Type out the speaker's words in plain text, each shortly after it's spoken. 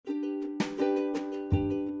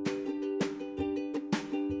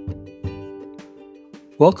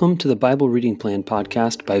Welcome to the Bible Reading Plan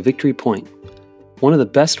podcast by Victory Point. One of the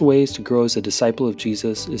best ways to grow as a disciple of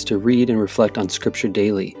Jesus is to read and reflect on Scripture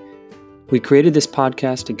daily. We created this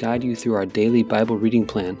podcast to guide you through our daily Bible reading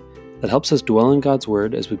plan that helps us dwell in God's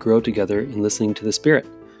Word as we grow together in listening to the Spirit.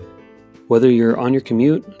 Whether you're on your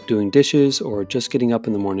commute, doing dishes, or just getting up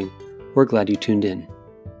in the morning, we're glad you tuned in.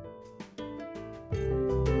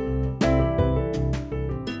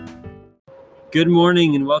 Good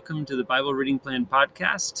morning and welcome to the Bible Reading Plan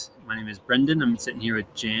podcast. My name is Brendan. I'm sitting here with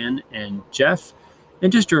Jan and Jeff. And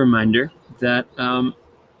just a reminder that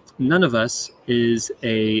none of us is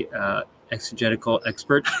a exegetical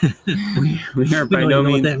expert. We are by no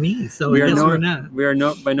means. What that means, so we are not. We are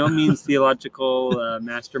by no means theological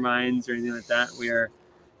masterminds or anything like that. We are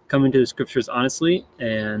coming to the scriptures honestly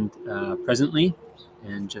and presently,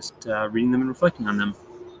 and just reading them and reflecting on them.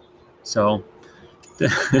 So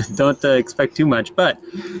don't expect too much, but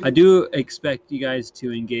I do expect you guys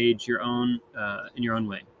to engage your own in your own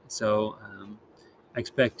way. So I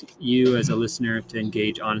expect you as a listener to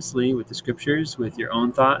engage honestly with the scriptures, with your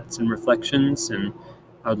own thoughts and reflections, and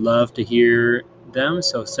I would love to hear them.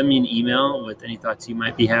 So send me an email with any thoughts you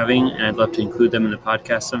might be having, and I'd love to include them in the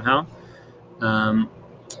podcast somehow.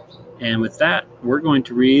 And with that, we're going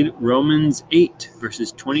to read Romans 8,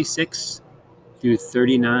 verses 26 through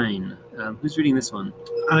 39. Who's reading this one?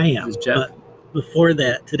 I am. This is Jeff. But before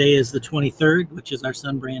that, today is the 23rd, which is our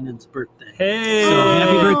son Brandon's birthday. Hey! So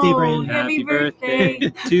happy birthday, Brandon. Happy birthday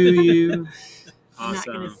to you. I'm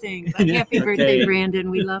Awesome. not going to sing, but happy birthday,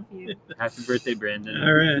 Brandon. We love you. Happy birthday, Brandon.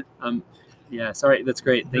 All right. Yeah, sorry. That's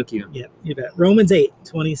great. Thank you. Yeah, you bet. Romans 8,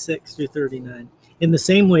 26 through 39. In the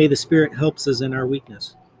same way, the Spirit helps us in our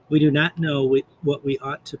weakness. We do not know what we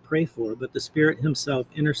ought to pray for, but the Spirit himself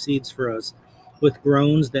intercedes for us with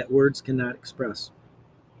groans that words cannot express.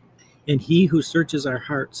 And he who searches our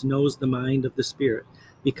hearts knows the mind of the Spirit,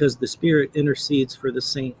 because the Spirit intercedes for the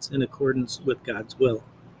saints in accordance with God's will.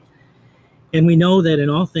 And we know that in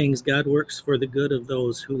all things God works for the good of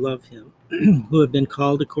those who love him, who have been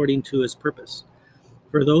called according to his purpose.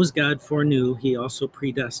 For those God foreknew, he also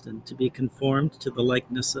predestined to be conformed to the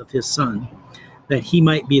likeness of his Son, that he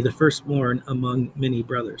might be the firstborn among many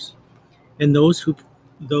brothers. And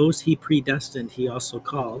those he predestined, he also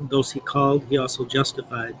called. Those he called, he also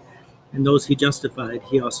justified. And those he justified,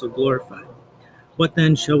 he also glorified. What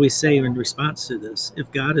then shall we say in response to this?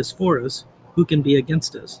 If God is for us, who can be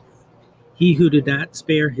against us? He who did not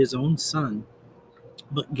spare his own Son,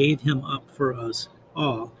 but gave him up for us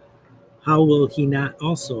all, how will he not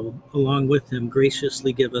also, along with him,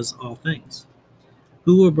 graciously give us all things?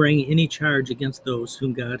 Who will bring any charge against those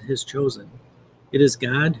whom God has chosen? It is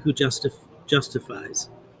God who justifies.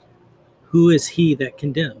 Who is he that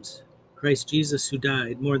condemns? Christ Jesus, who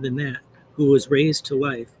died, more than that, who was raised to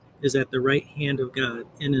life, is at the right hand of God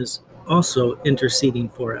and is also interceding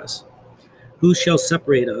for us. Who shall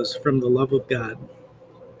separate us from the love of God,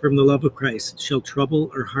 from the love of Christ? Shall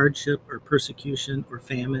trouble or hardship or persecution or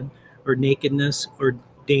famine or nakedness or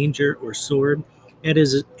danger or sword?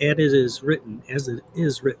 As it is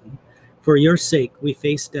written, for your sake we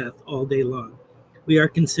face death all day long. We are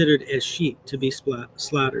considered as sheep to be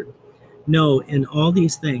slaughtered. No, in all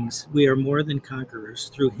these things we are more than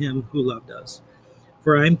conquerors through him who loved us.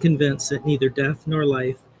 For I am convinced that neither death nor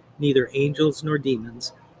life, neither angels nor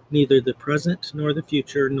demons, neither the present nor the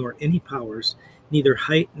future, nor any powers, neither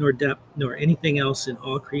height nor depth, nor anything else in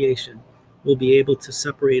all creation will be able to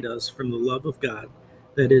separate us from the love of God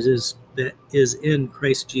that is in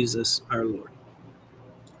Christ Jesus our Lord.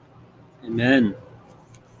 Amen.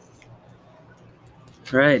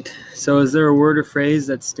 All right. So is there a word or phrase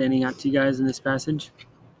that's standing out to you guys in this passage?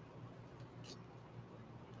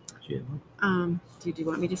 Did you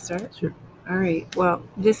want me to start? Sure. All right. Well,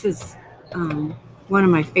 this is one of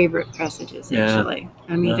my favorite passages, actually.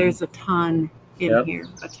 I mean, there's a ton in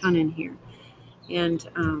here. And,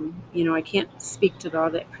 I can't speak to all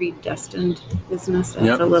that predestined business.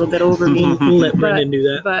 That's a little bit over me. We'll let Brendan do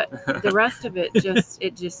that. But the rest of it just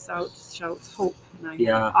shouts hope. And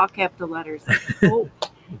all capital letters, hope.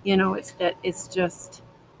 It's just,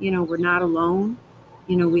 we're not alone.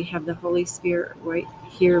 We have the Holy Spirit right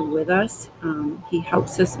here with us. He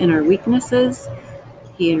helps us in our weaknesses.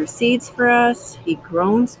 He intercedes for us. He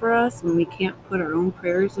groans for us when we can't put our own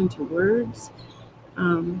prayers into words.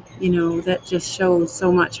 That just shows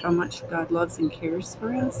so much how much God loves and cares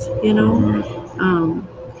for us,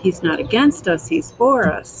 He's not against us, he's for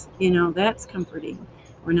us, that's comforting.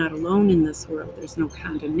 We're not alone in this world. There's no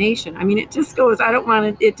condemnation. I mean, it just goes on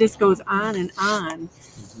and on.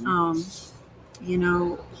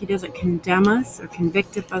 He doesn't condemn us or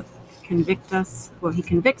convict convict us. Well, he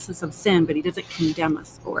convicts us of sin, but he doesn't condemn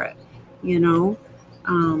us for it.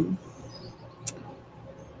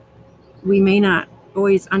 We may not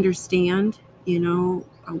always understand,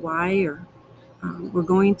 why, or we're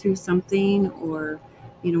going through something, or,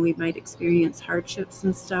 we might experience hardships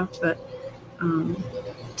and stuff. But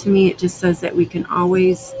to me, it just says that we can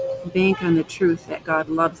always bank on the truth that God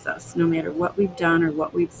loves us, no matter what we've done or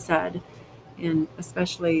what we've said. And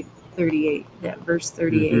especially 38, that verse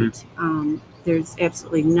 38, there's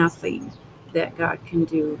absolutely nothing that God can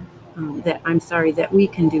do, that we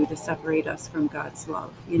can do to separate us from God's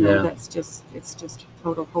love. It's just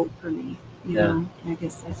total hope for me. You know, I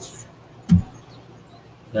guess that's.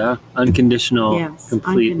 Yeah, unconditional, yes,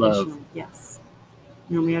 complete unconditional, love. Yes,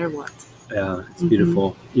 no matter what. Yeah, it's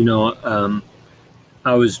beautiful.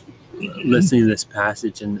 I was listening to this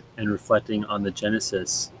passage and reflecting on the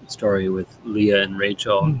Genesis story with Leah and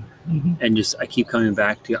Rachel, and I keep coming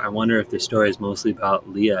back to, I wonder if the story is mostly about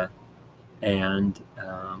Leah, and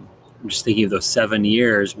I'm just thinking of those 7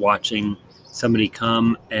 years watching somebody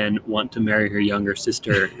come and want to marry her younger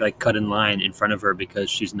sister, like cut in line in front of her because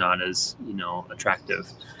she's not as, attractive.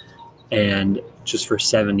 And just for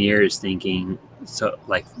 7 years thinking,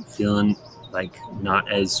 feeling like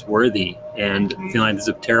not as worthy, and feeling like this is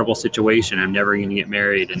a terrible situation. I'm never going to get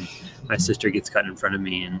married, and my sister gets cut in front of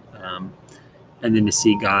me. And then to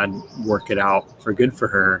see God work it out for good for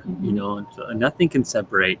her, nothing can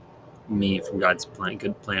separate me from God's plan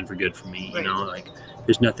for good for me.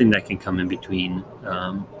 There's nothing that can come in between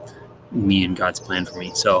me and God's plan for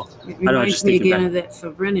me. So it reminds me again of that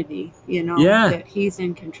sovereignty, that he's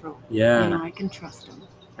in control. Yeah. I can trust him.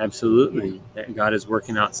 Absolutely. Yeah. God is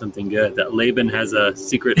working out something good. That Laban has a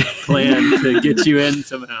secret plan to get you in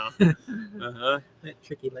somehow. That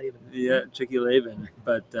tricky Laban. Yeah, tricky Laban.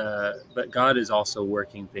 But God is also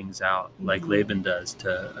working things out like Laban does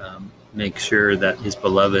to make sure that his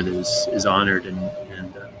beloved is honored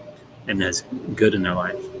and has good in their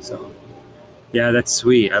life. So, yeah, that's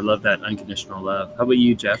sweet. I love that unconditional love. How about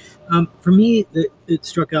you, Jeff? For me, it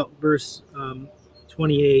struck out verse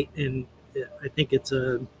 28, and I think it's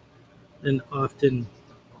an often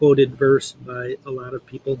quoted verse by a lot of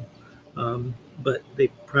people, but they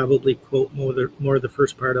probably quote more the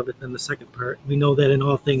first part of it than the second part. We know that in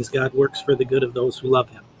all things God works for the good of those who love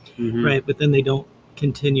him, right? But then they don't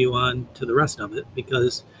continue on to the rest of it,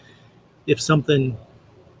 because if something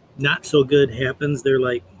not so good happens, they're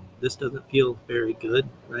like, this doesn't feel very good,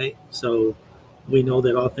 right? So we know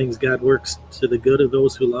that all things God works to the good of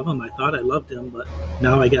those who love him. I thought I loved him, but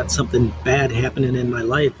now I got something bad happening in my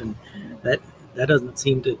life, and that doesn't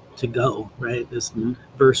seem to go, right? This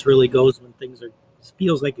verse really goes when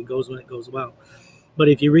feels like it goes when it goes well. But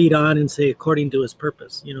if you read on and say, according to his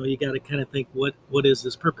purpose, you got to kind of think, what is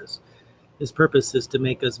his purpose? His purpose is to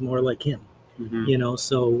make us more like him,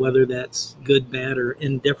 so whether that's good, bad, or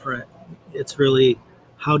indifferent, it's really,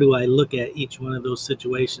 how do I look at each one of those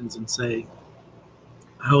situations and say,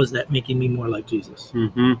 how is that making me more like Jesus?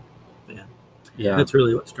 Yeah. That's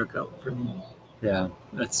really what struck out for me. Yeah,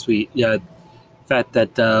 that's sweet. Yeah, the fact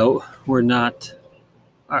that we're not,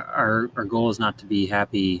 our goal is not to be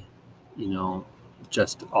happy,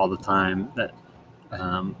 just all the time. That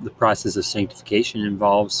the process of sanctification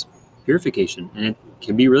involves purification, and it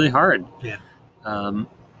can be really hard. Yeah.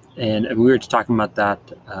 And we were just talking about that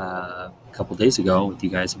a couple days ago with you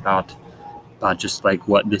guys about just like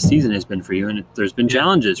what this season has been for you, and there's been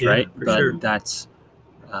challenges, right? But sure. That's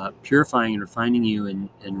purifying and refining you and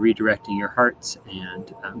redirecting your hearts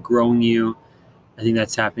and growing you. I think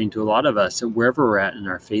that's happening to a lot of us. So wherever we're at in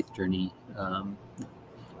our faith journey,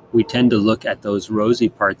 we tend to look at those rosy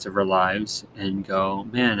parts of our lives and go,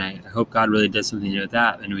 man, I hope God really does something with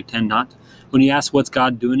that. And we tend not, when you ask what's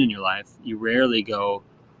God doing in your life, you rarely go,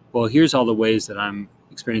 well, here's all the ways that I'm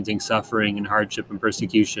experiencing suffering and hardship and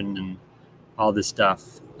persecution and all this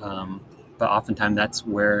stuff. But oftentimes that's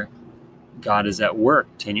where God is at work,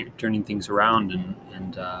 turning things around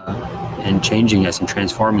and changing us and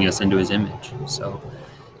transforming us into his image. So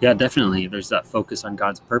yeah, definitely there's that focus on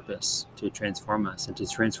God's purpose to transform us and to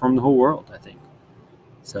transform the whole world, I think.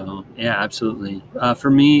 So yeah, absolutely. For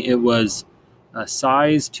me, it was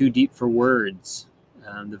sighs too deep for words.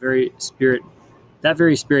 That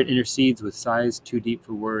very spirit intercedes with sighs too deep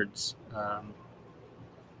for words.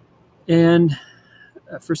 And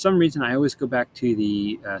for some reason, I always go back to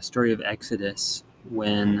the story of Exodus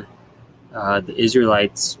when the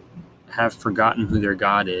Israelites have forgotten who their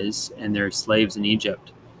God is and they're slaves in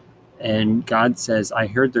Egypt. And God says, I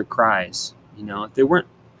heard their cries. They weren't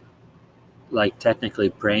like technically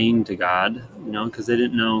praying to God, because they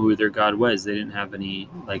didn't know who their God was. They didn't have any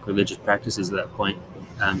like religious practices at that point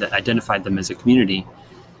that identified them as a community.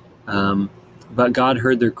 But God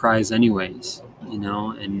heard their cries anyways,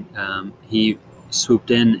 and he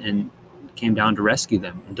swooped in and came down to rescue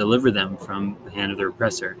them and deliver them from the hand of their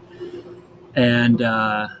oppressor. And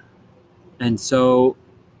so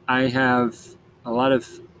I have a lot of,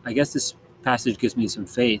 I guess this passage gives me some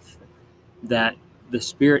faith that the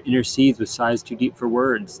Spirit intercedes with sighs too deep for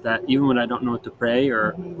words, that even when I don't know what to pray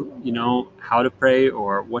or, how to pray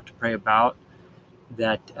or what to pray about,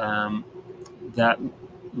 that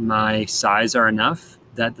my sighs are enough,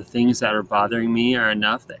 that the things that are bothering me are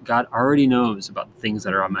enough, that God already knows about the things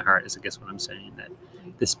that are on my heart, is I guess what I'm saying, that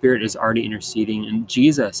the Spirit is already interceding. And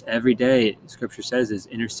Jesus, every day, Scripture says, is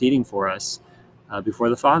interceding for us before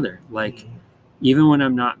the Father. Like, even when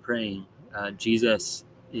I'm not praying, Jesus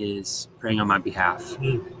is praying on my behalf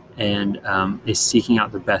and is seeking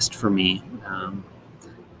out the best for me.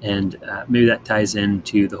 And maybe that ties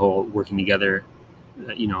into the whole working together,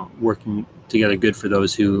 working together good for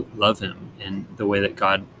those who love him, and the way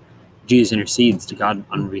that Jesus intercedes to God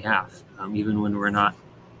on our behalf, even when we're not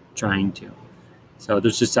trying to. So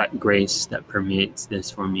there's just that grace that permeates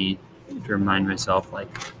this for me, to remind myself, like,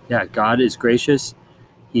 yeah, God is gracious.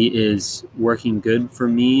 He is working good for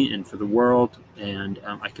me and for the world, and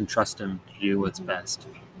I can trust him to do what's best.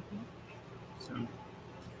 So,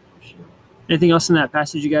 anything else in that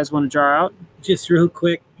passage you guys want to draw out? Just real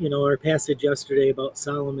quick, our passage yesterday about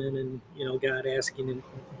Solomon and, God asking him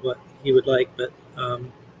what he would like. But,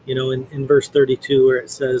 in verse 32 where it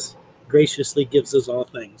says, graciously gives us all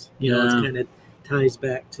things. It kind of ties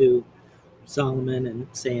back to Solomon and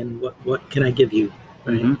saying, what can I give you?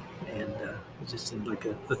 Right? Mm-hmm. And it just seemed like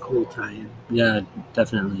a cool tie-in. Yeah,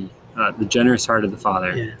 definitely. The generous heart of the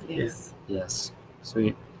Father. Yeah. Yes.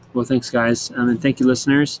 Sweet. Well, thanks, guys. And thank you,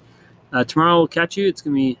 listeners. Tomorrow we'll catch you. It's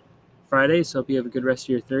going to be Friday, so hope you have a good rest of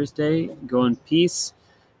your Thursday. Go in peace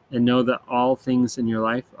and know that all things in your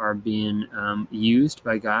life are being used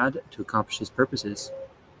by God to accomplish his purposes.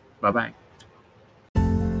 Bye-bye.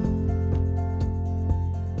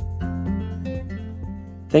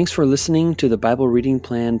 Thanks for listening to the Bible Reading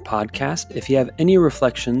Plan podcast. If you have any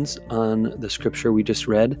reflections on the scripture we just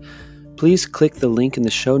read, please click the link in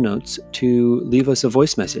the show notes to leave us a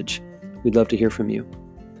voice message. We'd love to hear from you.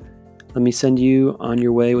 Let me send you on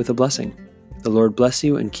your way with a blessing. The Lord bless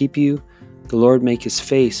you and keep you. The Lord make his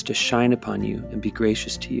face to shine upon you and be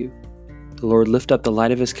gracious to you. The Lord lift up the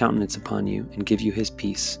light of his countenance upon you and give you his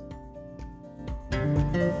peace.